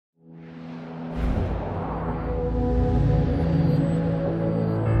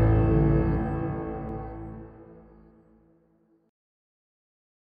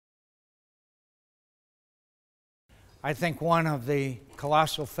I think one of the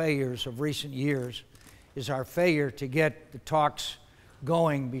colossal failures of recent years is our failure to get the talks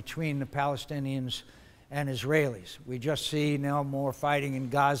going between the Palestinians and Israelis. We just see now more fighting in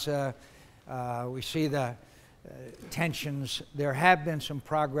Gaza. We see the tensions. There have been some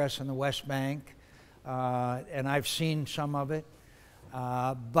progress in the West Bank, and I've seen some of it.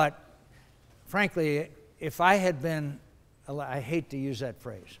 But frankly, if I had been, I hate to use that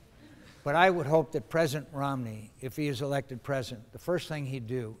phrase, but I would hope that President Romney, if he is elected president, the first thing he'd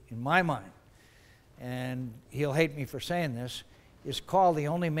do, in my mind, and he'll hate me for saying this, is call the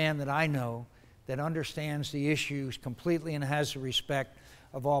only man that I know that understands the issues completely and has the respect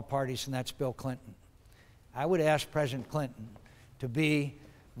of all parties, and that's Bill Clinton. I would ask President Clinton to be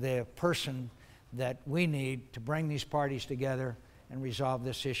the person that we need to bring these parties together and resolve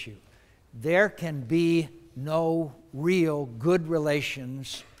this issue. There can be no real good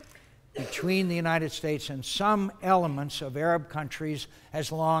relations between the United States and some elements of Arab countries as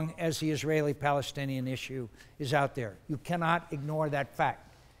long as the Israeli-Palestinian issue is out there. You cannot ignore that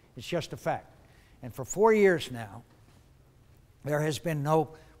fact. It's just a fact. And for 4 years now, there has been no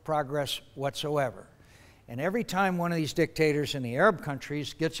progress whatsoever. And every time one of these dictators in the Arab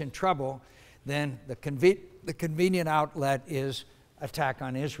countries gets in trouble, then the convenient outlet is attack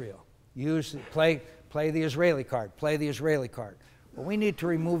on Israel. Play the Israeli card, play the Israeli card. Well, we need to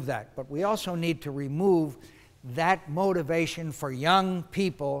remove that, but we also need to remove that motivation for young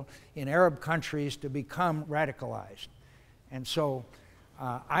people in Arab countries to become radicalized. And so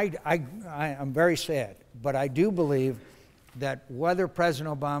I'm very sad, but I do believe that whether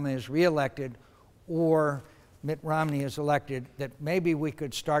President Obama is reelected or Mitt Romney is elected, that maybe we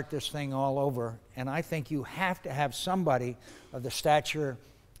could start this thing all over. And I think you have to have somebody of the stature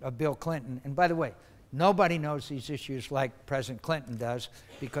of Bill Clinton. And by the way, nobody knows these issues like President Clinton does,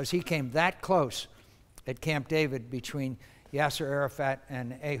 because he came that close at Camp David between Yasser Arafat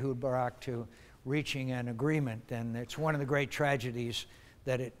and Ehud Barak to reaching an agreement. And it's one of the great tragedies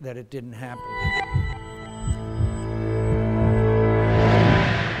that it didn't happen.